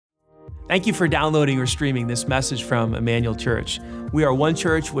Thank you for downloading or streaming this message from Emmanuel Church. We are one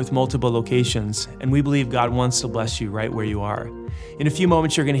church with multiple locations, and we believe God wants to bless you right where you are. In a few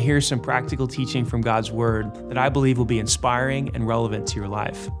moments, you're going to hear some practical teaching from God's Word that I believe will be inspiring and relevant to your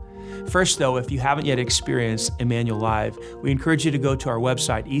life. First, though, if you haven't yet experienced Emmanuel Live, we encourage you to go to our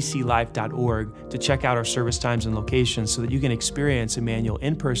website, eclife.org, to check out our service times and locations so that you can experience Emmanuel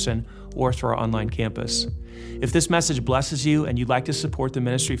in person or through our online campus. If this message blesses you and you'd like to support the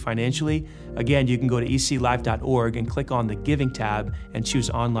ministry financially, again, you can go to eclife.org and click on the Giving tab and choose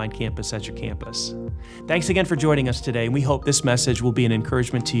Online Campus as your campus. Thanks again for joining us today, and we hope this message will be an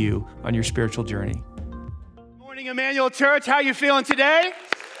encouragement to you on your spiritual journey. Good morning, Emmanuel Church. How are you feeling today?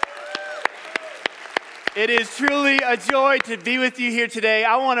 It is truly a joy to be with you here today.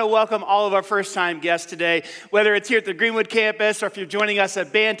 I want to welcome all of our first-time guests today, whether it's here at the Greenwood campus or if you're joining us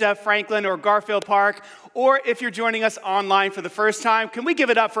at Banta, Franklin, or Garfield Park, or if you're joining us online for the first time. Can we give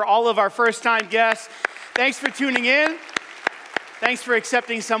it up for all of our first-time guests? Thanks for tuning in. Thanks for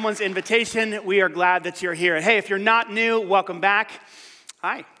accepting someone's invitation. We are glad that you're here. Hey, if you're not new, welcome back.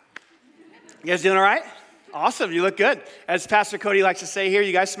 Hi. You guys doing all right? Awesome. You look good. As Pastor Cody likes to say here,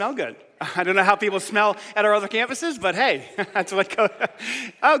 you guys smell good. I don't know how people smell at our other campuses, but hey, that's what goes.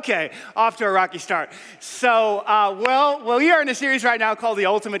 Okay, off to a rocky start. So, we are in a series right now called The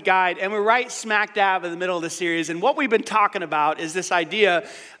Ultimate Guide, and we're right smack dab in the middle of the series. And what we've been talking about is this idea,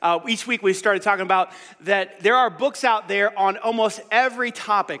 each week we started talking about that there are books out there on almost every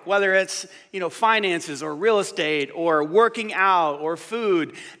topic, whether it's, finances or real estate or working out or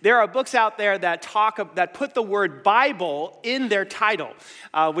food. There are books out there that put the word Bible in their title.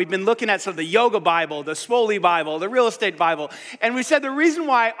 We've been looking at some of the Yoga Bible, the Swoley Bible, the Real Estate Bible. And we said the reason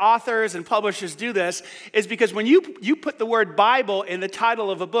why authors and publishers do this is because when you put the word Bible in the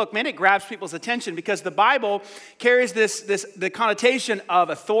title of a book, man, it grabs people's attention because the Bible carries the connotation of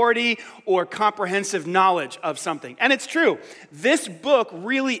authority or comprehensive knowledge of something. And it's true. This book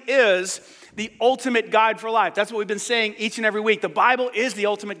really is the ultimate guide for life. That's what we've been saying each and every week. The Bible is the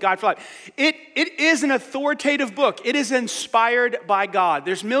ultimate guide for life. It is an authoritative book. It is inspired by God.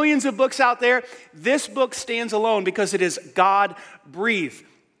 There's millions of books out there. This book stands alone because it is God-breathed.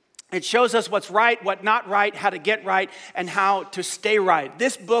 It shows us what's right, what not right, how to get right, and how to stay right.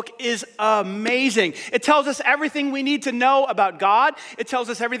 This book is amazing. It tells us everything we need to know about God. It tells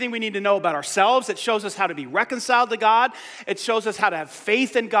us everything we need to know about ourselves. It shows us how to be reconciled to God. It shows us how to have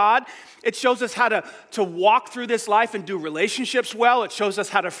faith in God. It shows us how to walk through this life and do relationships well. It shows us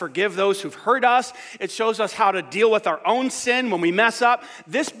how to forgive those who've hurt us. It shows us how to deal with our own sin when we mess up.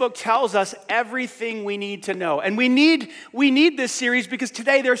 This book tells us everything we need to know. And we need this series because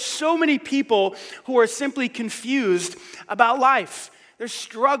today there's so many people who are simply confused about life. They're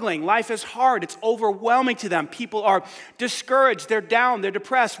struggling. Life is hard. It's overwhelming to them. People are discouraged. They're down. They're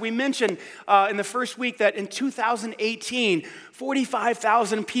depressed. We mentioned in the first week that in 2018,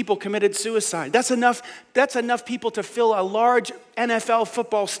 45,000 people committed suicide. That's enough people to fill a large NFL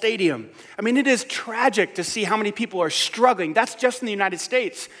football stadium. I mean, it is tragic to see how many people are struggling. That's just in the United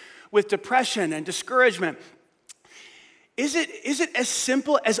States with depression and discouragement. Is it as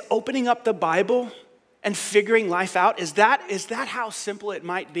simple as opening up the Bible and figuring life out? Is that how simple it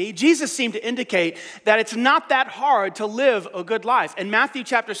might be? Jesus seemed to indicate that it's not that hard to live a good life. In Matthew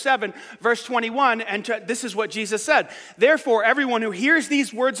chapter 7, verse 21, this is what Jesus said. Therefore, everyone who hears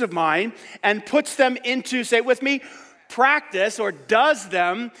these words of mine and puts them into, say it with me, practice or does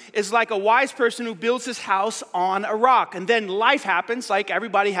them is like a wise person who builds his house on a rock. And then life happens, like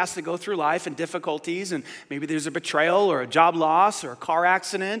everybody has to go through life and difficulties, and maybe there's a betrayal or a job loss or a car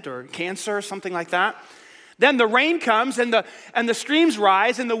accident or cancer or something like that. Then the rain comes and the streams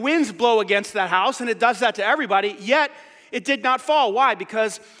rise and the winds blow against that house, and it does that to everybody, yet it did not fall. Why?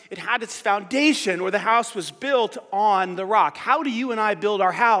 Because it had its foundation, or the house was built on the rock. How do you and I build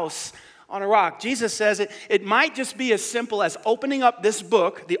our house on a rock? Jesus says it might just be as simple as opening up this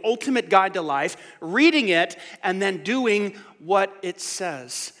book, The Ultimate Guide to Life, reading it, and then doing what it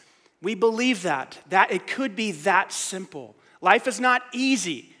says. We believe that it could be that simple. Life is not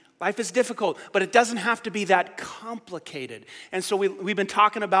easy. Life is difficult, but it doesn't have to be that complicated. And so we've been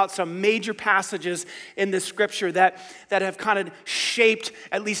talking about some major passages in the scripture that have kind of shaped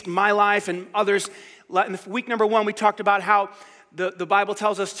at least my life and others. In week number 1, we talked about how the Bible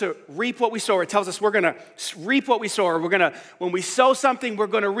tells us to reap what we sow. It tells us we're going to reap what we sow. Or when we sow something, we're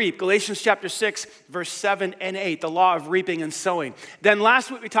going to reap. Galatians chapter 6, verse 7 and 8, the law of reaping and sowing. Then last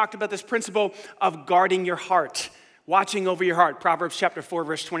week we talked about this principle of guarding your heart. Watching over your heart, Proverbs chapter 4,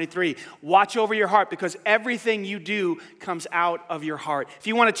 verse 23. Watch over your heart because everything you do comes out of your heart. If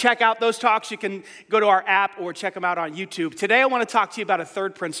you want to check out those talks, you can go to our app or check them out on YouTube. Today, I want to talk to you about a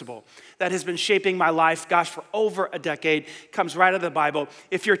third principle that has been shaping my life, for over a decade. It comes right out of the Bible.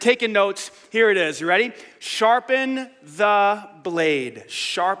 If you're taking notes, here it is. You ready? Sharpen the blade.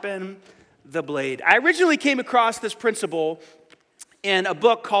 Sharpen the blade. I originally came across this principle in a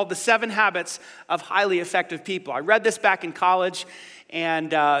book called The 7 Habits of Highly Effective People. I read this back in college,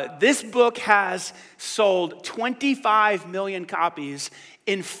 and this book has sold 25 million copies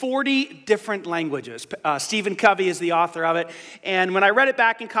in 40 different languages. Stephen Covey is the author of it, and when I read it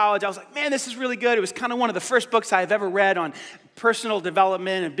back in college, I was like, man, this is really good. It was kind of one of the first books I've ever read on personal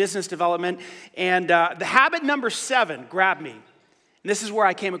development and business development, and the habit number 7 grabbed me. And this is where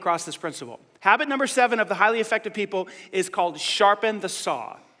I came across this principle. Habit number 7 of the highly effective people is called sharpen the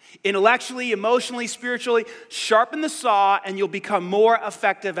saw. Intellectually, emotionally, spiritually, sharpen the saw and you'll become more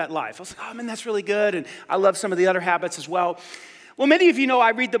effective at life. I was like, oh man, that's really good. And I love some of the other habits as well. Well, many of you know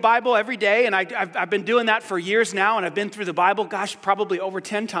I read the Bible every day, and I've been doing that for years now, and I've been through the Bible, probably over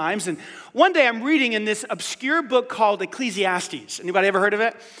 10 times. And one day I'm reading in this obscure book called Ecclesiastes. Anybody ever heard of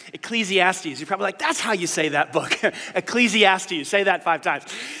it? Ecclesiastes. You're probably like, that's how you say that book. Ecclesiastes. Say that 5 times.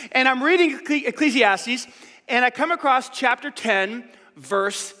 And I'm reading Ecclesiastes, and I come across chapter 10,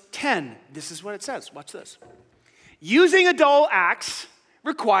 verse 10. This is what it says. Watch this. Using a dull axe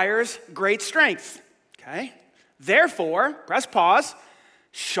requires great strength. Okay? Therefore, press pause,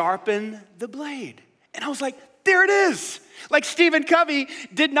 sharpen the blade. And I was like, there it is. Like Stephen Covey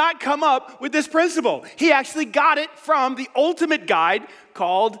did not come up with this principle. He actually got it from the ultimate guide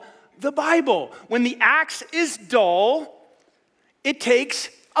called the Bible. When the axe is dull, it takes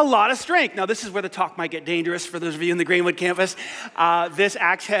a lot of strength. Now, this is where the talk might get dangerous for those of you in the Greenwood campus. This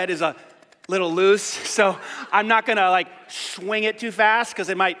axe head is a little loose, so I'm not going to swing it too fast because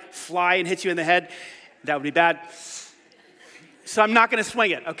it might fly and hit you in the head. That would be bad. So I'm not going to swing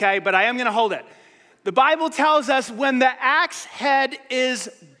it, okay? But I am going to hold it. The Bible tells us when the axe head is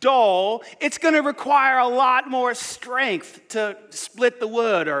dull, it's going to require a lot more strength to split the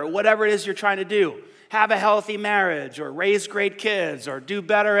wood or whatever it is you're trying to do. Have a healthy marriage or raise great kids or do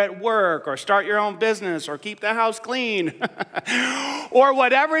better at work or start your own business or keep the house clean or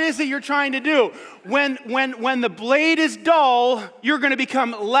whatever it is that you're trying to do. When the blade is dull, you're going to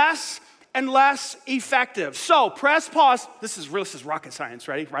become less and less effective. So press pause. This is rocket science,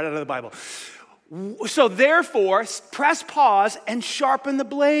 ready? Right out of the Bible. So therefore, press pause and sharpen the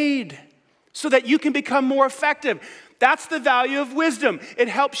blade so that you can become more effective. That's the value of wisdom. It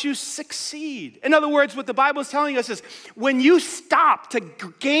helps you succeed. In other words, what the Bible is telling us is when you stop to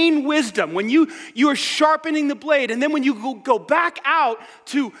gain wisdom, when you are sharpening the blade, and then when you go back out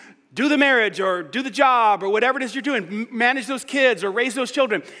to do the marriage or do the job or whatever it is you're doing, manage those kids or raise those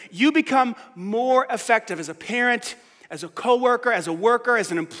children, you become more effective as a parent, as a coworker, as a worker,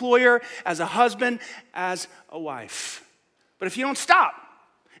 as an employer, as a husband, as a wife. But if you don't stop,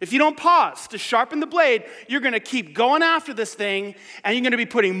 if you don't pause to sharpen the blade, you're going to keep going after this thing, and you're going to be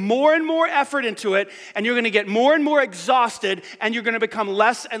putting more and more effort into it, and you're going to get more and more exhausted, and you're going to become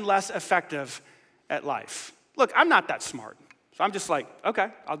less and less effective at life. Look, I'm not that smart. So I'm just like, okay,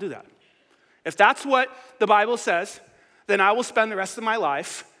 I'll do that. If that's what the Bible says, then I will spend the rest of my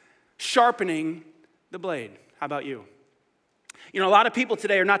life sharpening the blade. How about you? You know, a lot of people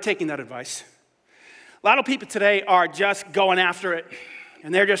today are not taking that advice. A lot of people today are just going after it,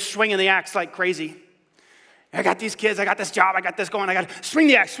 and they're just swinging the axe like crazy. I got these kids, I got this job, I got this going, I got to swing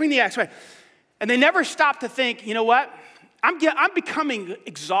the axe, right? And they never stop to think, you know what? I'm becoming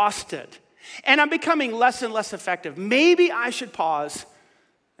exhausted. And I'm becoming less and less effective. Maybe I should pause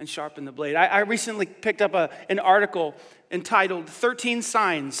and sharpen the blade. I recently picked up an article entitled 13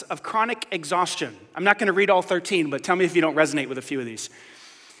 Signs of Chronic Exhaustion. I'm not going to read all 13, but tell me if you don't resonate with a few of these.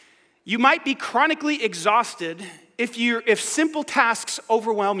 You might be chronically exhausted if simple tasks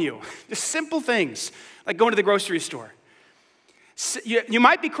overwhelm you. Just simple things, like going to the grocery store. You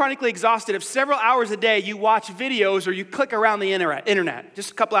might be chronically exhausted if several hours a day you watch videos or you click around the internet,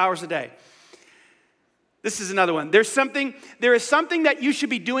 just a couple hours a day. This is another one. There is something that you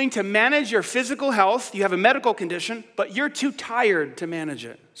should be doing to manage your physical health. You have a medical condition, but you're too tired to manage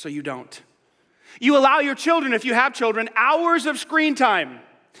it, so you don't. You allow your children, if you have children, hours of screen time.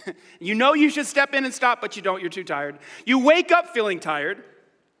 You know you should step in and stop, but you don't. You're too tired. You wake up feeling tired.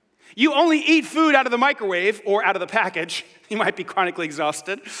 You only eat food out of the microwave or out of the package. You might be chronically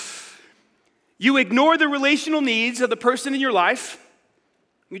exhausted. You ignore the relational needs of the person in your life.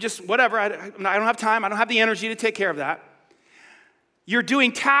 You just, whatever, I don't have time, I don't have the energy to take care of that. You're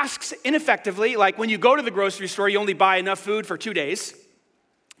doing tasks ineffectively, like when you go to the grocery store, you only buy enough food for 2 days.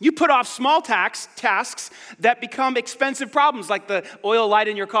 You put off small tasks that become expensive problems, like the oil light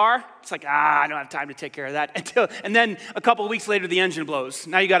in your car. It's like, I don't have time to take care of that. And then a couple of weeks later, the engine blows.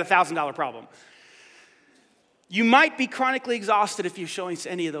 Now you got a $1,000 problem. You might be chronically exhausted if you're showing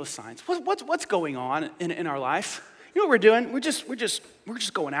any of those signs. What's going on in our life? You know what we're doing? We're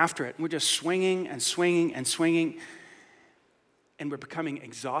just going after it. We're just swinging and swinging and swinging, and we're becoming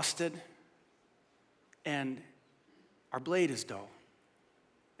exhausted, and our blade is dull.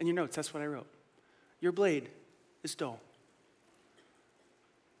 In your notes, that's what I wrote. Your blade is dull.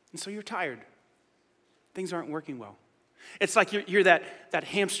 And so you're tired. Things aren't working well. It's like you're that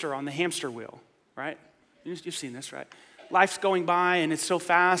hamster on the hamster wheel, right? You've seen this, right? Life's going by and it's so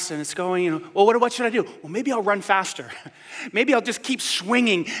fast and it's going, well, what should I do? Well, maybe I'll run faster. Maybe I'll just keep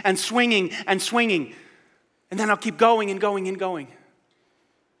swinging and swinging and swinging. And then I'll keep going and going and going.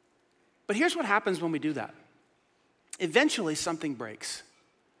 But here's what happens when we do that. Eventually something breaks.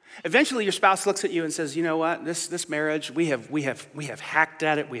 Eventually, your spouse looks at you and says, you know what, this marriage, we have hacked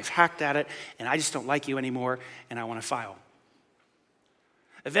at it, and I just don't like you anymore, and I want to file.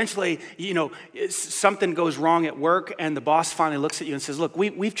 Eventually, something goes wrong at work, and the boss finally looks at you and says, look,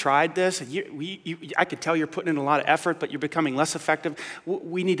 we've tried this, and I could tell you're putting in a lot of effort, but you're becoming less effective.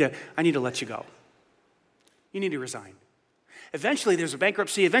 I need to let you go. You need to resign. Eventually, there's a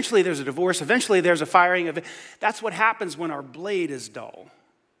bankruptcy. Eventually, there's a divorce. Eventually, there's a firing. That's what happens when our blade is dull.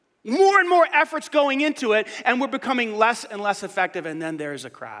 More and more effort's going into it, and we're becoming less and less effective, and then there's a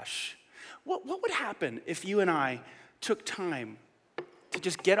crash. What would happen if you and I took time to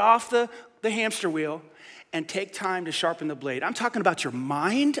just get off the hamster wheel and take time to sharpen the blade? I'm talking about your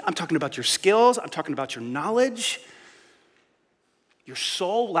mind. I'm talking about your skills. I'm talking about your knowledge, your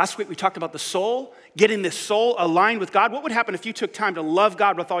soul. Last week we talked about the soul, getting the soul aligned with God. What would happen if you took time to love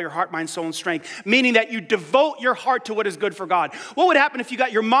God with all your heart, mind, soul, and strength, meaning that you devote your heart to what is good for God? What would happen if you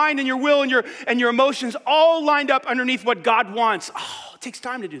got your mind and your will and your emotions all lined up underneath what God wants? Oh, it takes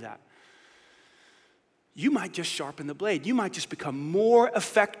time to do that. You might just sharpen the blade. You might just become more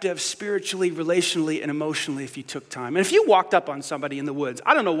effective spiritually, relationally, and emotionally if you took time. And if you walked up on somebody in the woods,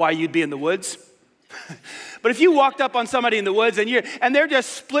 I don't know why you'd be in the woods, but if you walked up on somebody in the woods and they're just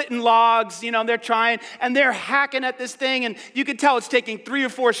splitting logs, they're trying, and they're hacking at this thing, and you could tell it's taking 3 or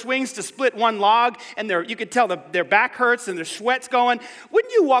 4 swings to split one log, and you could tell their back hurts and their sweat's going,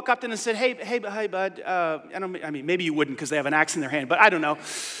 wouldn't you walk up to them and say, hey, bud, maybe you wouldn't because they have an axe in their hand, but I don't know.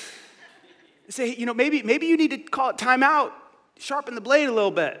 Say, maybe you need to call it time out, sharpen the blade a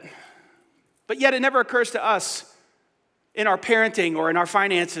little bit. But yet it never occurs to us in our parenting or in our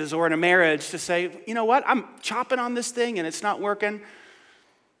finances or in a marriage to say, you know what, I'm chopping on this thing and it's not working,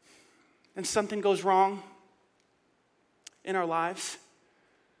 and something goes wrong in our lives.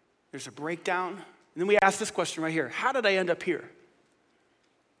 There's a breakdown. And then we ask this question right here: how did I end up here?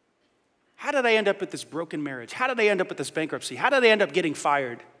 How did I end up with this broken marriage? How did I end up with this bankruptcy? How did I end up getting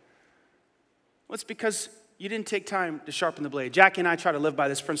fired? Well, it's because you didn't take time to sharpen the blade. Jackie and I try to live by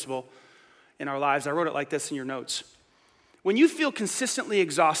this principle in our lives. I wrote it like this in your notes. When you feel consistently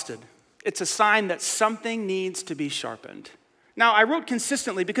exhausted, it's a sign that something needs to be sharpened. Now, I wrote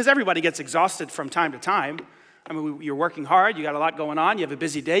consistently because everybody gets exhausted from time to time. You're working hard, you got a lot going on, you have a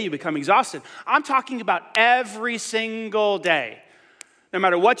busy day, you become exhausted. I'm talking about every single day. No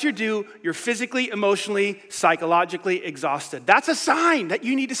matter what you do, you're physically, emotionally, psychologically exhausted. That's a sign that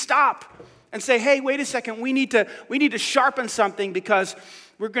you need to stop and say, hey, wait a second, we need to sharpen something because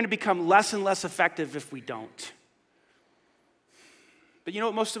we're going to become less and less effective if we don't. But you know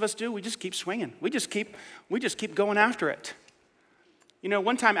what most of us do? We just keep swinging. We just keep going after it.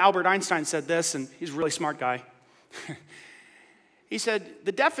 One time Albert Einstein said this, and he's a really smart guy. He said,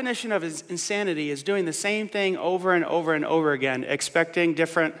 the definition of insanity is doing the same thing over and over and over again, expecting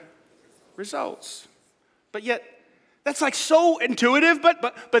different results. But yet, that's like so intuitive, but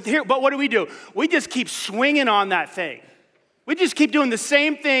what do? We just keep swinging on that thing. We just keep doing the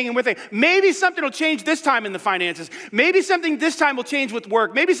same thing, and we're thinking, maybe something will change this time in the finances. Maybe something this time will change with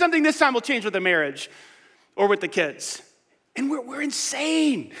work. Maybe something this time will change with the marriage or with the kids. And we're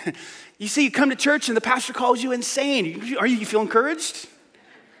insane. You see, you come to church and the pastor calls you insane. You feel encouraged?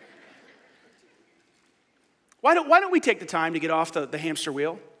 Why don't we take the time to get off the hamster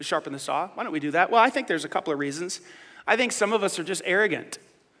wheel, to sharpen the saw? Why don't we do that? Well, I think there's a couple of reasons. I think some of us are just arrogant.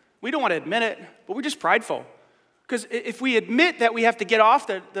 We don't want to admit it, but we're just prideful. Because if we admit that we have to get off,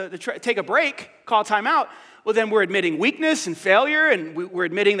 take a break, call time out, well, then we're admitting weakness and failure, and we're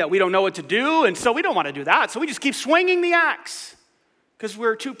admitting that we don't know what to do, and so we don't want to do that. So we just keep swinging the axe because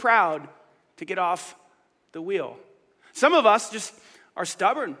we're too proud to get off the wheel. Some of us just are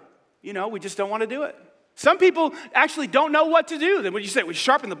stubborn. We just don't want to do it. Some people actually don't know what to do. Then when you say, well,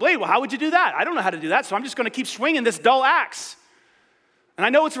 sharpen the blade, well, how would you do that? I don't know how to do that, so I'm just going to keep swinging this dull axe. And I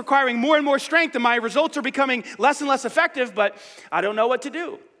know it's requiring more and more strength, and my results are becoming less and less effective, but I don't know what to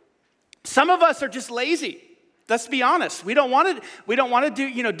do. Some of us are just lazy. Let's be honest. We don't want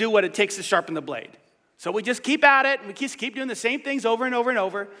to do what it takes to sharpen the blade. So we just keep at it, and we just keep doing the same things over and over and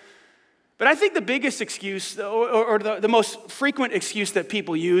over. But I think the biggest excuse, or the most frequent excuse that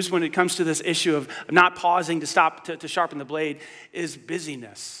people use when it comes to this issue of not pausing to stop to sharpen the blade is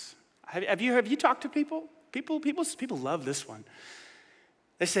busyness. Have you talked to people? People love this one.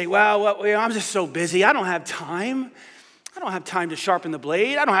 They say, well, I'm just so busy. I don't have time. I don't have time to sharpen the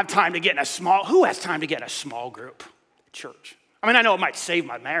blade. I don't have time to get in who has time to get in a small group at church? I mean, I know it might save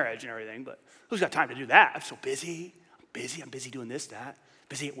my marriage and everything, but who's got time to do that? I'm so busy. I'm busy doing this, that.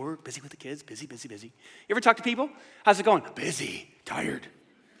 Busy at work, busy with the kids, busy. You ever talk to people? How's it going? Busy, tired.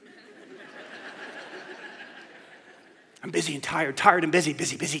 I'm busy and tired and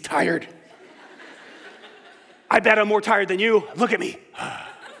busy, tired. I bet I'm more tired than you. Look at me.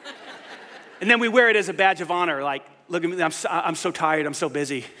 And then we wear it as a badge of honor, like, look at me, I'm so tired, I'm so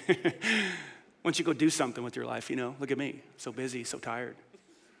busy. Why don't you go do something with your life, Look at me, so busy, so tired.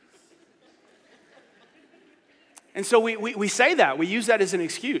 And so we say that. We use that as an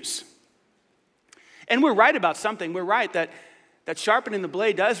excuse. And we're right about something. We're right that sharpening the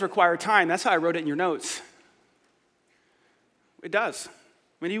blade does require time. That's how I wrote it in your notes. It does.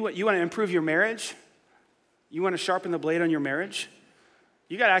 When you want to improve your marriage, you want to sharpen the blade on your marriage,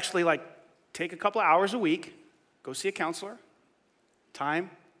 you got to actually take a couple of hours a week, go see a counselor, time.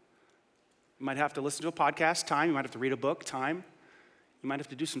 You might have to listen to a podcast, time. You might have to read a book, time. You might have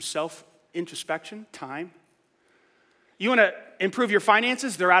to do some self-introspection, time. You want to improve your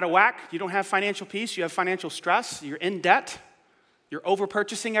finances? They're out of whack. You don't have financial peace. You have financial stress. You're in debt. You're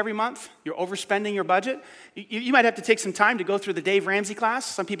over-purchasing every month. You're overspending your budget. You might have to take some time to go through the Dave Ramsey class.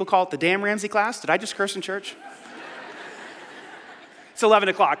 Some people call it the damn Ramsey class. Did I just curse in church? It's 11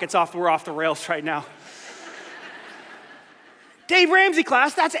 o'clock. We're off the rails right now. Dave Ramsey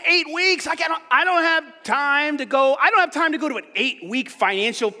class, that's 8 weeks. I don't have time to go. I don't have time to go to an 8-week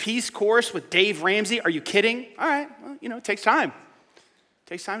financial peace course with Dave Ramsey. Are you kidding? All right, well, it takes time. It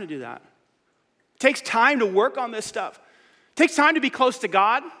takes time to do that. It takes time to work on this stuff. It takes time to be close to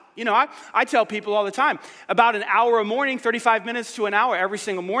God. I tell people all the time, about an hour a morning, 35 minutes to an hour every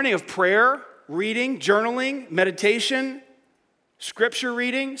single morning of prayer, reading, journaling, meditation, scripture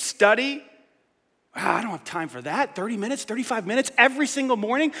reading, study. I don't have time for that. 30 minutes, 35 minutes every single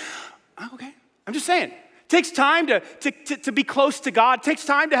morning. Okay, I'm just saying. It takes time to be close to God. It takes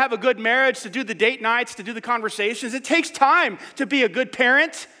time to have a good marriage, to do the date nights, to do the conversations. It takes time to be a good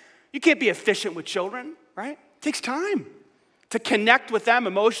parent. You can't be efficient with children, right? It takes time to connect with them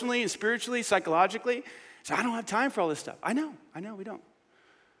emotionally and spiritually, psychologically. So I don't have time for all this stuff. I know, we don't.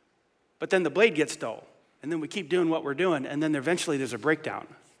 But then the blade gets dull, and then we keep doing what we're doing, and then eventually there's a breakdown.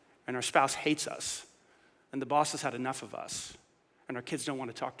 And our spouse hates us, and the boss has had enough of us, and our kids don't want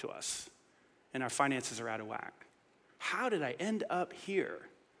to talk to us, and our finances are out of whack. How did I end up here?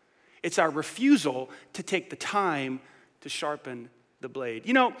 It's our refusal to take the time to sharpen the blade.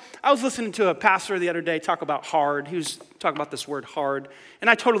 I was listening to a pastor the other day talk about hard. He was talking about this word hard, and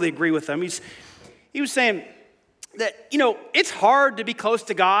I totally agree with him. He was saying that, it's hard to be close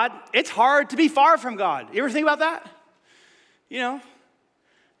to God. It's hard to be far from God. You ever think about that?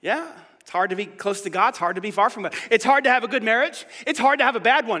 Yeah, it's hard to be close to God. It's hard to be far from God. It's hard to have a good marriage. It's hard to have a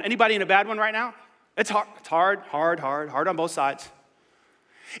bad one. Anybody in a bad one right now? It's hard. It's hard on both sides.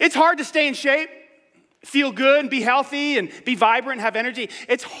 It's hard to stay in shape, feel good and be healthy and be vibrant and have energy.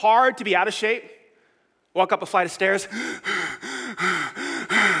 It's hard to be out of shape. Walk up a flight of stairs.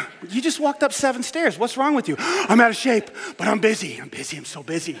 You just walked up 7 stairs. What's wrong with you? I'm out of shape, but I'm busy. I'm so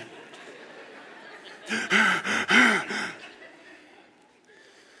busy.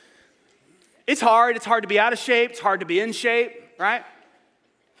 It's hard to be out of shape. It's hard to be in shape, right?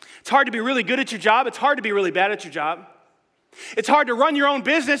 It's hard to be really good at your job. It's hard to be really bad at your job. It's hard to run your own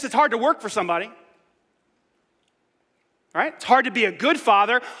business. It's hard to work for somebody, right? It's hard to be a good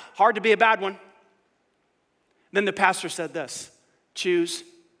father, hard to be a bad one. Then the pastor said this, choose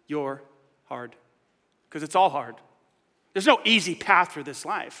your hard, because it's all hard. There's no easy path for this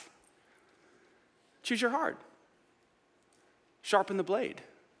life. Choose your hard. Sharpen the blade.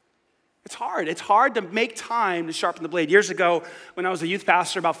 It's hard. It's hard to make time to sharpen the blade. Years ago, when I was a youth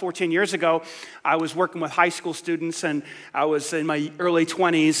pastor, about 14 years ago, I was working with high school students, and I was in my early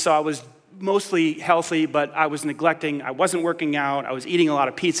 20s, so I was mostly healthy, but I was neglecting. I wasn't working out. I was eating a lot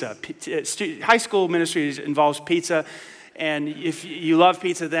of pizza. High school ministry involves pizza, And if you love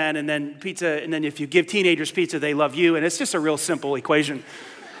pizza then, and then if you give teenagers pizza, they love you. And it's just a real simple equation.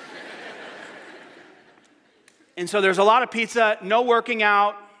 And so there's a lot of pizza, no working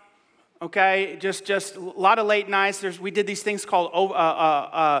out, okay? Just a lot of late nights. We did these things called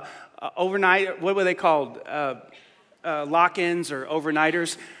overnight, what were they called? Lock-ins or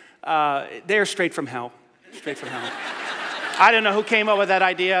overnighters. They're straight from hell. Straight from hell. I don't know who came up with that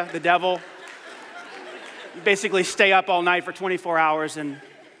idea, the devil. You basically stay up all night for 24 hours and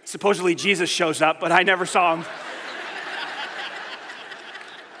supposedly Jesus shows up, but I never saw him.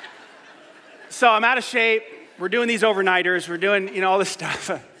 So I'm out of shape. We're doing these overnighters. We're doing, all this stuff.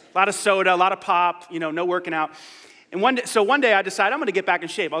 A lot of soda, a lot of pop, no working out. And one day I decided I'm going to get back in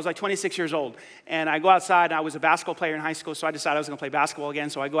shape. I was like 26 years old. And I go outside, and I was a basketball player in high school, so I decided I was going to play basketball again.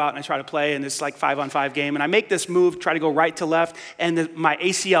 So I go out and I try to play in this like 5-on-5 game. And I make this move, try to go right to left, and my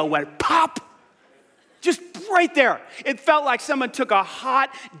ACL went pop. Just right there. It felt like someone took a hot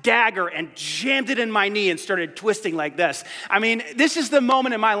dagger and jammed it in my knee and started twisting like this. I mean, this is the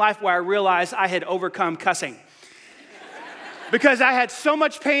moment in my life where I realized I had overcome cussing. Because I had so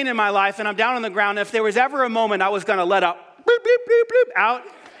much pain in my life and I'm down on the ground. If there was ever a moment I was going to let out, bloop, bloop, bloop, bloop, out,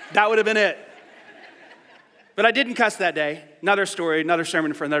 that would have been it. But I didn't cuss that day. Another story, another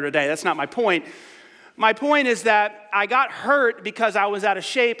sermon for another day. That's not my point. My point is that I got hurt because I was out of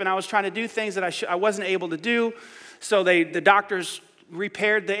shape and I was trying to do things that I wasn't able to do. So the doctors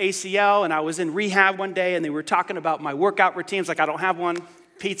repaired the ACL, and I was in rehab one day, and they were talking about my workout routines. Like, I don't have one.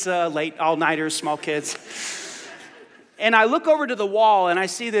 Pizza, late all-nighters, small kids. And I look over to the wall, and I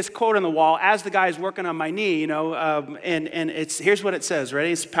see this quote on the wall as the guy's working on my knee, and here's what it says.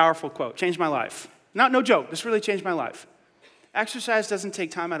 Ready? It's a powerful quote. Changed my life. No joke. This really changed my life. Exercise doesn't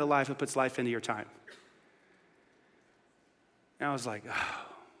take time out of life. It puts life into your time. And I was like,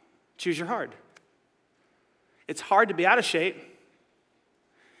 choose your heart. It's hard to be out of shape.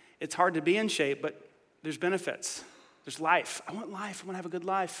 It's hard to be in shape, but there's benefits. There's life. I want life. I want to have a good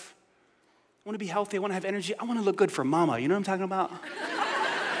life. I want to be healthy. I want to have energy. I want to look good for mama. You know what I'm talking about?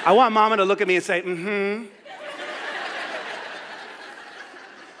 I want mama to look at me and say, mm-hmm.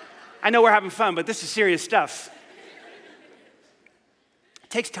 I know we're having fun, but this is serious stuff. It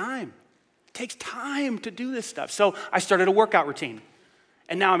takes time. It takes time to do this stuff. So I started a workout routine.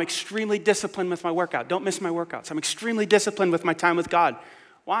 And now I'm extremely disciplined with my workout. Don't miss my workouts. I'm extremely disciplined with my time with God.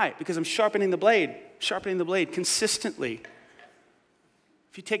 Why? Because I'm sharpening the blade consistently.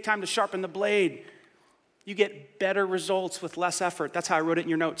 If you take time to sharpen the blade, you get better results with less effort. That's how I wrote it in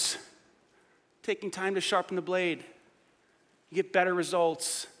your notes. Taking time to sharpen the blade, you get better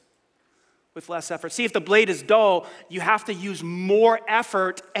results with less effort. See, if the blade is dull, you have to use more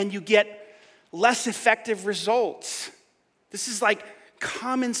effort and you get less effective results. This is like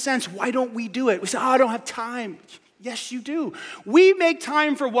common sense. Why don't we do it? We say, I don't have time. Yes, you do. We make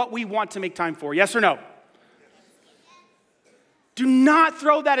time for what we want to make time for. Yes or no? Do not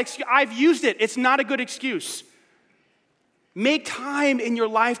throw that excuse. I've used it. It's not a good excuse. Make time in your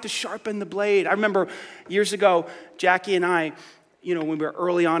life to sharpen the blade. I remember years ago, Jackie and I, when we were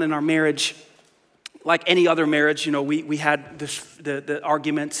early on in our marriage, like any other marriage, we had the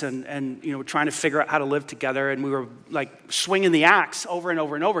arguments and trying to figure out how to live together, and we were like swinging the axe over and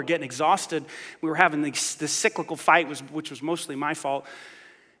over and over, getting exhausted. We were having this cyclical fight, which was mostly my fault.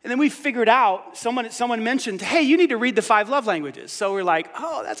 And then we figured out, someone mentioned, hey, you need to read the 5 love languages. So we're like,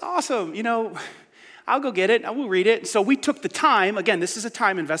 oh, that's awesome. I'll go get it. I will read it. So we took the time. Again, this is a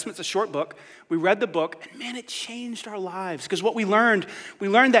time investment. It's a short book. We read the book, and man, it changed our lives. Because what we learned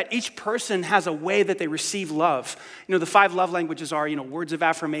that each person has a way that they receive love. The 5 love languages are, words of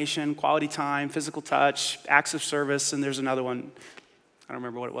affirmation, quality time, physical touch, acts of service, and there's another one. I don't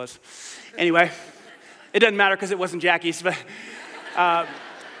remember what it was. Anyway, it doesn't matter because it wasn't Jackie's, but...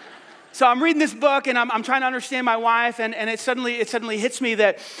 So I'm reading this book, and I'm trying to understand my wife, and it suddenly hits me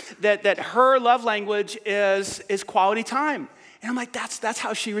that her love language is quality time. And I'm like, that's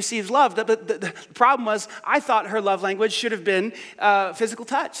how she receives love. The problem was, I thought her love language should have been physical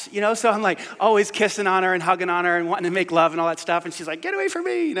touch, So I'm like always kissing on her and hugging on her and wanting to make love and all that stuff. And she's like, get away from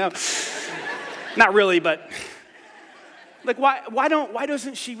me, Not really, but... Like, why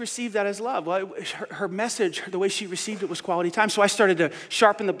doesn't she receive that as love? Well, her message, the way she received it was quality time. So I started to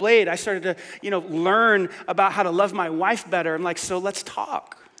sharpen the blade. I started to, learn about how to love my wife better. I'm like, so let's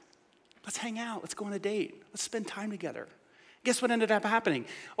talk. Let's hang out. Let's go on a date. Let's spend time together. Guess what ended up happening?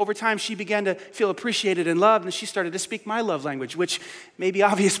 Over time, she began to feel appreciated and loved, and she started to speak my love language, which may be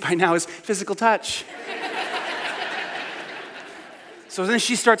obvious by now is physical touch. So then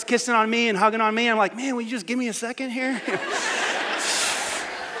she starts kissing on me and hugging on me. I'm like, man, will you just give me a second here?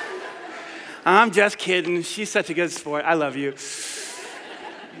 I'm just kidding. She's such a good sport. I love you.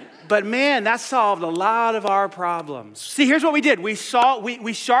 But man, that solved a lot of our problems. See, here's what we did. We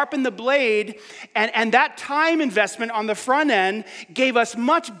sharpened the blade, and that time investment on the front end gave us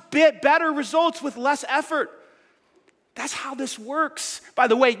much better results with less effort. That's how this works. By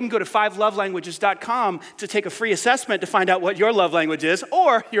the way, you can go to 5lovelanguages.com to take a free assessment to find out what your love language is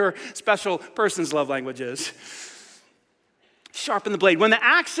or your special person's love language is. Sharpen the blade. When the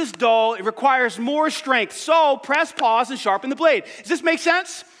axe is dull, it requires more strength. So press pause and sharpen the blade. Does this make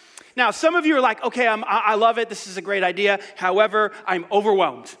sense? Now, some of you are like, okay, I love it. This is a great idea. However, I'm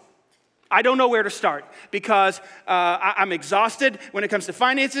overwhelmed. I don't know where to start because I'm exhausted when it comes to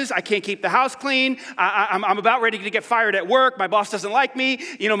finances. I can't keep the house clean. I'm about ready to get fired at work. My boss doesn't like me.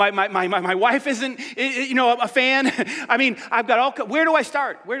 My wife isn't, a fan. I mean, I've got where do I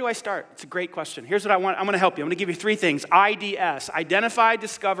start? Where do I start? It's a great question. Here's what I want. I'm going to help you. I'm going to give you 3 things. IDS, identify,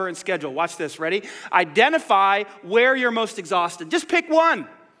 discover, and schedule. Watch this. Ready? Identify where you're most exhausted. Just pick one.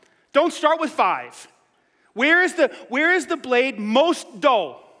 Don't start with 5. Where is the blade most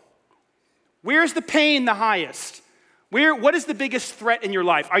dull? Where is the pain the highest? What is the biggest threat in your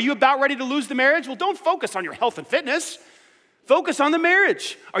life? Are you about ready to lose the marriage? Well, don't focus on your health and fitness. Focus on the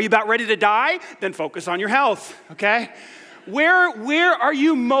marriage. Are you about ready to die? Then focus on your health, okay? Where are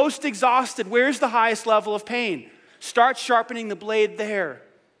you most exhausted? Where's the highest level of pain? Start sharpening the blade there.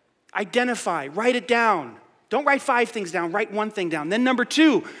 Identify, write it down. Don't write 5 things down, write 1 thing down. Then number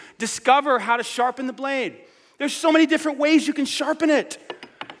 2, discover how to sharpen the blade. There's so many different ways you can sharpen it.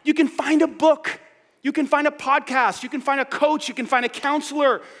 You can find a book. You can find a podcast. You can find a coach. You can find a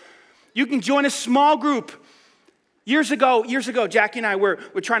counselor. You can join a small group. Years ago, Jackie and I were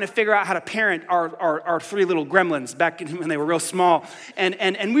trying to figure out how to parent our 3 little gremlins back when they were real small.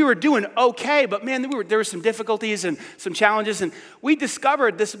 And we were doing okay, but man, there were some difficulties and some challenges. And we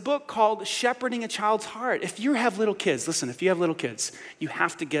discovered this book called Shepherding a Child's Heart. If you have little kids, listen, if you have little kids, you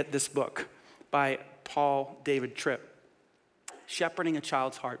have to get this book by Paul David Tripp. Shepherding a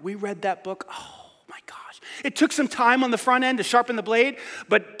Child's Heart. We read that book. Oh my gosh. It took some time on the front end to sharpen the blade,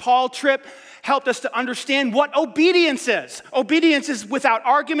 but Paul Tripp helped us to understand what obedience is. Obedience is without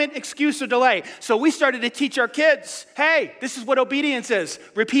argument, excuse, or delay. So we started to teach our kids, hey, this is what obedience is.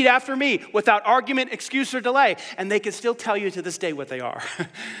 Repeat after me, without argument, excuse, or delay. And they can still tell you to this day what they are.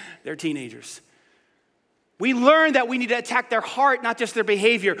 They're teenagers. We learned that we need to attack their heart, not just their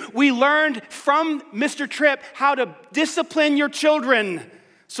behavior. We learned from Mr. Tripp how to discipline your children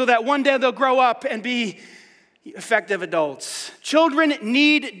so that one day they'll grow up and be effective adults. Children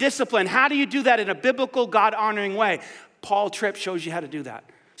need discipline. How do you do that in a biblical, God-honoring way? Paul Tripp shows you how to do that.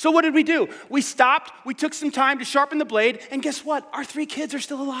 So what did we do? We stopped, we took some time to sharpen the blade, and guess what? Our 3 kids are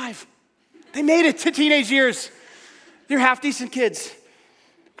still alive. They made it to teenage years. They're half-decent kids.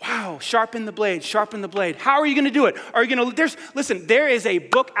 Wow, sharpen the blade, sharpen the blade. How are you going to do it? Are you going to, listen, there is a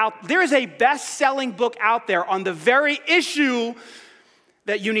best-selling book out there on the very issue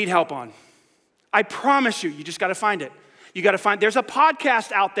that you need help on. I promise you just got to find it. There's a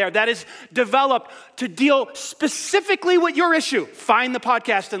podcast out there that is developed to deal specifically with your issue. Find the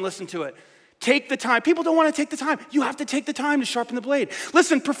podcast and listen to it. Take the time. People don't want to take the time. You have to take the time to sharpen the blade.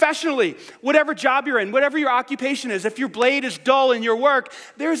 Listen, professionally, whatever job you're in, whatever your occupation is, if your blade is dull in your work,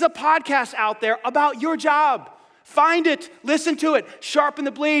 there's a podcast out there about your job. Find it, listen to it, sharpen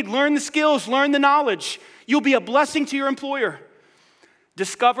the blade, learn the skills, learn the knowledge. You'll be a blessing to your employer.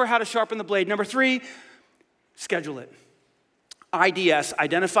 Discover how to sharpen the blade. Number 3, schedule it. IDS,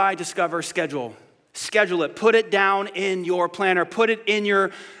 identify, discover, schedule. Schedule it. Put it down in your planner. Put it in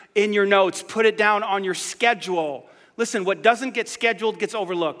your notes. Put it down on your schedule. Listen, what doesn't get scheduled gets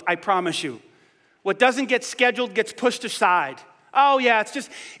overlooked. I promise you. What doesn't get scheduled gets pushed aside. Oh yeah,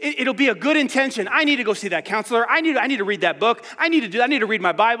 it'll be a good intention. I need to go see that counselor. I need to read that book. I need to read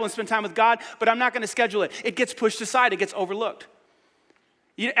my Bible and spend time with God, but I'm not going to schedule it. It gets pushed aside. It gets overlooked.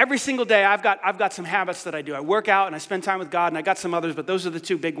 Every single day, I've got some habits that I do. I work out and I spend time with God, and I got some others, but those are the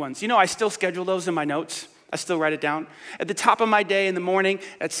 2 big ones. I still schedule those in my notes. I still write it down. At the top of my day in the morning,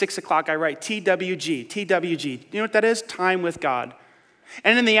 at 6 o'clock, I write TWG. TWG. You know what that is? Time with God.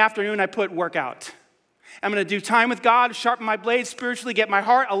 And in the afternoon, I put workout. I'm going to do time with God, sharpen my blade spiritually, get my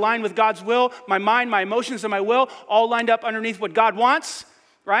heart aligned with God's will, my mind, my emotions, and my will, all lined up underneath what God wants,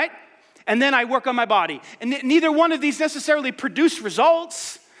 right? And then I work on my body. And neither one of these necessarily produce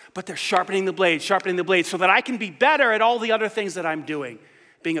results, but they're sharpening the blade so that I can be better at all the other things that I'm doing.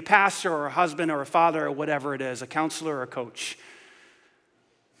 Being a pastor or a husband or a father or whatever it is, a counselor or a coach.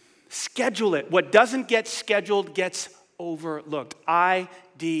 Schedule it. What doesn't get scheduled gets overlooked.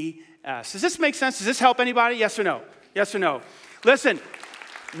 IDS. Does this make sense? Does this help anybody? Yes or no? Yes or no? Listen,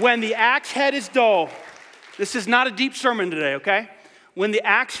 When the axe head is dull, this is not a deep sermon today, okay? When the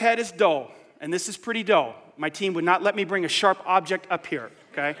axe head is dull, and this is pretty dull, my team would not let me bring a sharp object up here,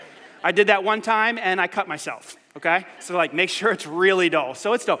 okay? I did that one time and I cut myself, okay? So make sure it's really dull.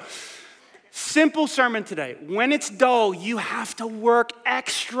 So it's dull. Simple sermon today. When it's dull, you have to work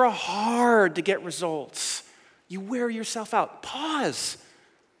extra hard to get results. You wear yourself out. Pause.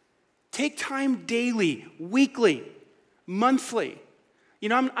 Take time daily, weekly, monthly. You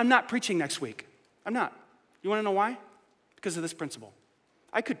know, I'm not preaching next week. I'm not. You want to know why? Because of this principle.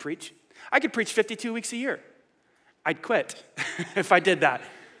 I could preach. I could preach 52 weeks a year. I'd quit if I did that.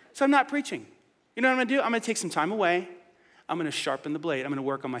 So I'm not preaching. You know what I'm going to do? I'm going to take some time away. I'm going to sharpen the blade. I'm going to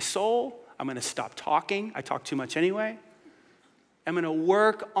work on my soul. I'm going to stop talking. I talk too much anyway. I'm going to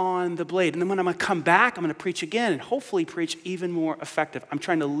work on the blade. And then when I'm going to come back, I'm going to preach again and hopefully preach even more effective. I'm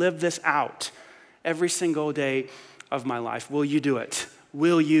trying to live this out every single day of my life. Will you do it?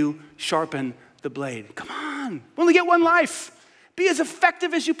 Will you sharpen the blade? Come on. We only get one life. Be as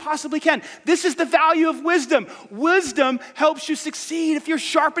effective as you possibly can. This is the value of wisdom. Wisdom helps you succeed. If you're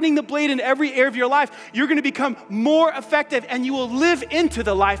sharpening the blade in every area of your life, you're going to become more effective and you will live into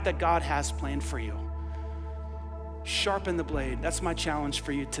the life that God has planned for you. Sharpen the blade. That's my challenge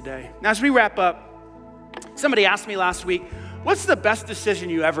for you today. Now, as we wrap up, somebody asked me last week, what's the best decision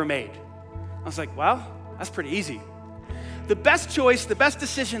you ever made? I was like, well, that's pretty easy. The best choice, the best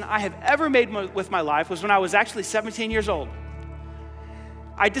decision I have ever made with my life was when I was actually 17 years old.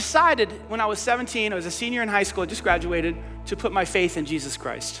 I decided when I was 17, I was a senior in high school, I just graduated, to put my faith in Jesus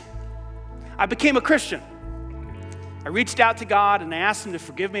Christ. I became a Christian. I reached out to God and I asked him to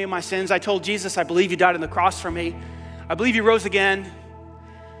forgive me of my sins. I told Jesus, I believe you died on the cross for me. I believe you rose again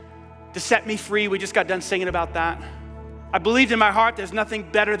to set me free. We just got done singing about that. I believed in my heart there's nothing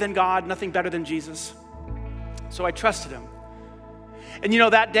better than God, nothing better than Jesus. So I trusted him. And you know,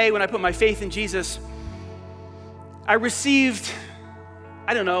 that day when I put my faith in Jesus, I received,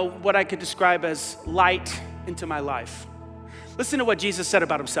 I don't know, what I could describe as light into my life. Listen to what Jesus said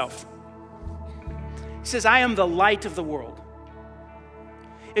about himself. He says, I am the light of the world.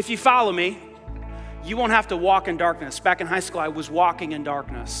 If you follow me, you won't have to walk in darkness. Back in high school, I was walking in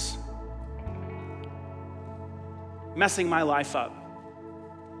darkness, messing my life up.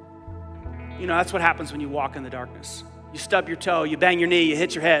 You know, that's what happens when you walk in the darkness. You stub your toe, you bang your knee, you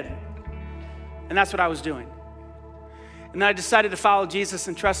hit your head. And that's what I was doing. And then I decided to follow Jesus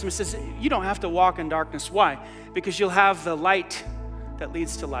and trust him. He says, you don't have to walk in darkness. Why? Because you'll have the light that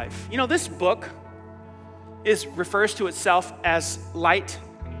leads to life. You know, this book refers to itself as light.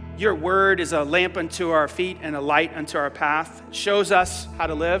 Your word is a lamp unto our feet and a light unto our path. It shows us how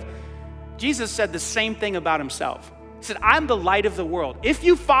to live. Jesus said the same thing about himself. He said, I'm the light of the world. If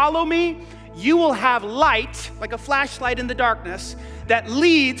you follow me, you will have light, like a flashlight in the darkness, that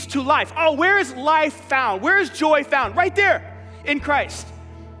leads to life. Oh, where is life found? Where is joy found? Right there in Christ.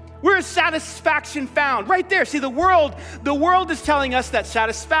 Where is satisfaction found? Right there. See, the world is telling us that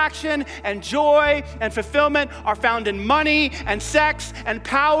satisfaction and joy and fulfillment are found in money and sex and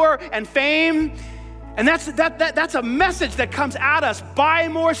power and fame. And that's a message that comes at us. Buy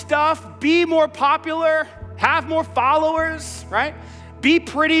more stuff, be more popular, have more followers, right? Be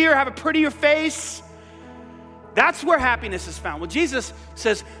prettier, have a prettier face. That's where happiness is found. Well, Jesus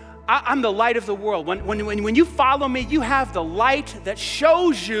says, I'm the light of the world. When you follow me, you have the light that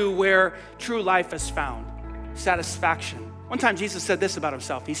shows you where true life is found, satisfaction. One time Jesus said this about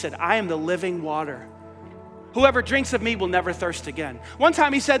himself. He said, I am the living water. Whoever drinks of me will never thirst again. One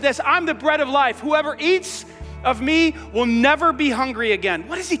time he said this, I'm the bread of life. Whoever eats of me will never be hungry again.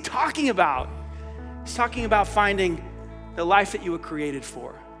 What is he talking about? He's talking about finding the life that you were created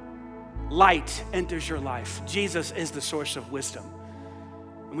for. Light enters your life. Jesus is the source of wisdom.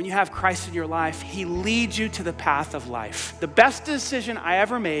 And when you have Christ in your life, he leads you to the path of life. The best decision I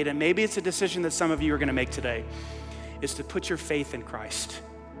ever made, and maybe it's a decision that some of you are going to make today, is to put your faith in Christ.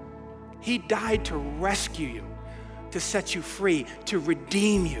 He died to rescue you, to set you free, to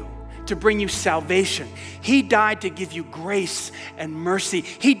redeem you, to bring you salvation. He died to give you grace and mercy.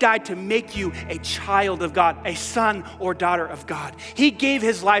 He died to make you a child of God, a son or daughter of God. He gave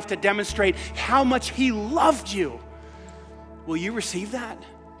his life to demonstrate how much he loved you. Will you receive that?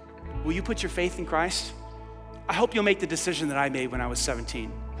 Will you put your faith in Christ? I hope you'll make the decision that I made when I was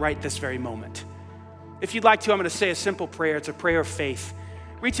 17, right this very moment. If you'd like to, I'm going to say a simple prayer. It's a prayer of faith.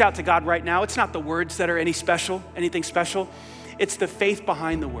 Reach out to God right now. It's not the words that are anything special. It's the faith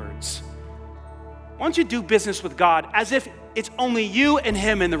behind the words. Why don't you do business with God as if it's only you and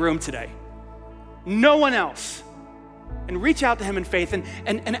him in the room today? No one else. And reach out to him in faith and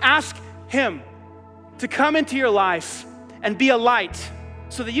ask him to come into your life and be a light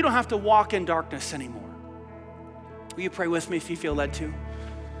so that you don't have to walk in darkness anymore. Will you pray with me if you feel led to?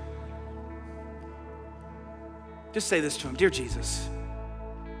 Just say this to him. Dear Jesus,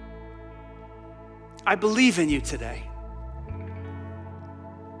 I believe in you today.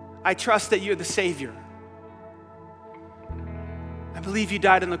 I trust that you're the Savior. I believe you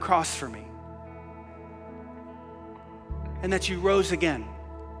died on the cross for me and that you rose again,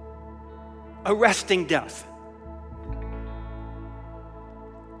 arresting death.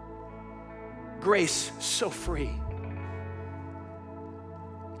 Grace so free.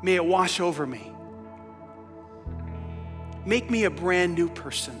 May it wash over me. Make me a brand new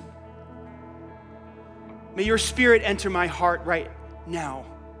person. May your Spirit enter my heart right now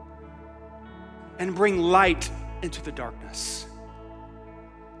and bring light into the darkness.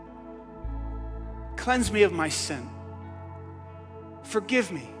 Cleanse me of my sin.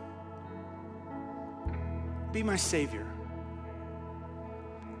 Forgive me. Be my Savior.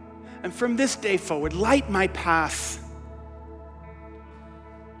 And from this day forward, light my path.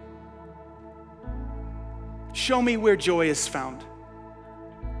 Show me where joy is found.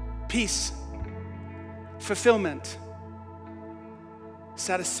 Peace, fulfillment,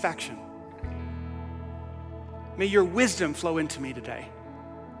 satisfaction. May your wisdom flow into me today.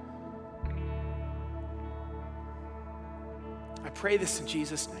 I pray this in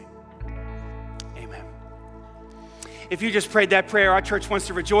Jesus' name. Amen. If you just prayed that prayer, our church wants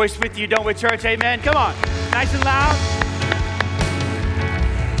to rejoice with you, don't we, church? Amen. Come on. Nice and loud.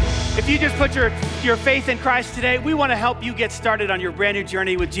 If you just put your faith in Christ today, we want to help you get started on your brand new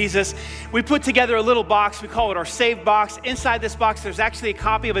journey with Jesus. We put together a little box. We call it our Save Box. Inside this box, there's actually a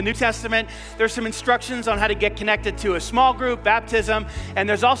copy of a New Testament. There's some instructions on how to get connected to a small group, baptism, and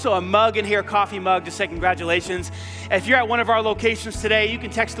there's also a mug in here, a coffee mug, to say congratulations. If you're at one of our locations today, you can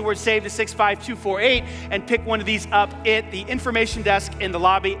text the word SAVE to 65248 and pick one of these up at the information desk in the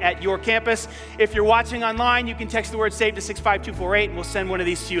lobby at your campus. If you're watching online, you can text the word SAVE to 65248 and we'll send one of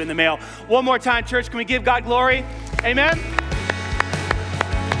these to you in the mail. One more time, church, can we give God glory? Amen.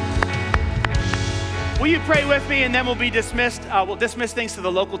 Will you pray with me and then we'll be dismissed. We'll dismiss things to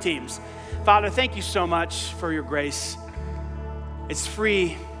the local teams. Father, thank you so much for your grace. It's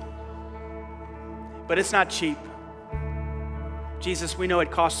free, but it's not cheap. Jesus, we know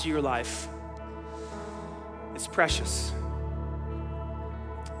it costs you your life. It's precious.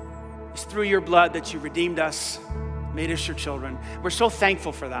 It's through your blood that you redeemed us, made us your children. We're so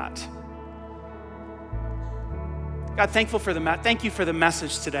thankful for that. God, thank you for the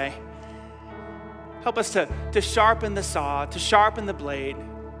message today. Help us to sharpen the saw, to sharpen the blade,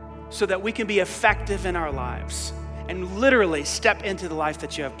 so that we can be effective in our lives and literally step into the life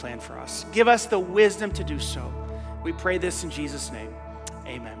that you have planned for us. Give us the wisdom to do so. We pray this in Jesus' name.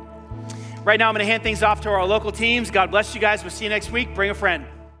 Amen. Right now, I'm going to hand things off to our local teams. God bless you guys. We'll see you next week. Bring a friend.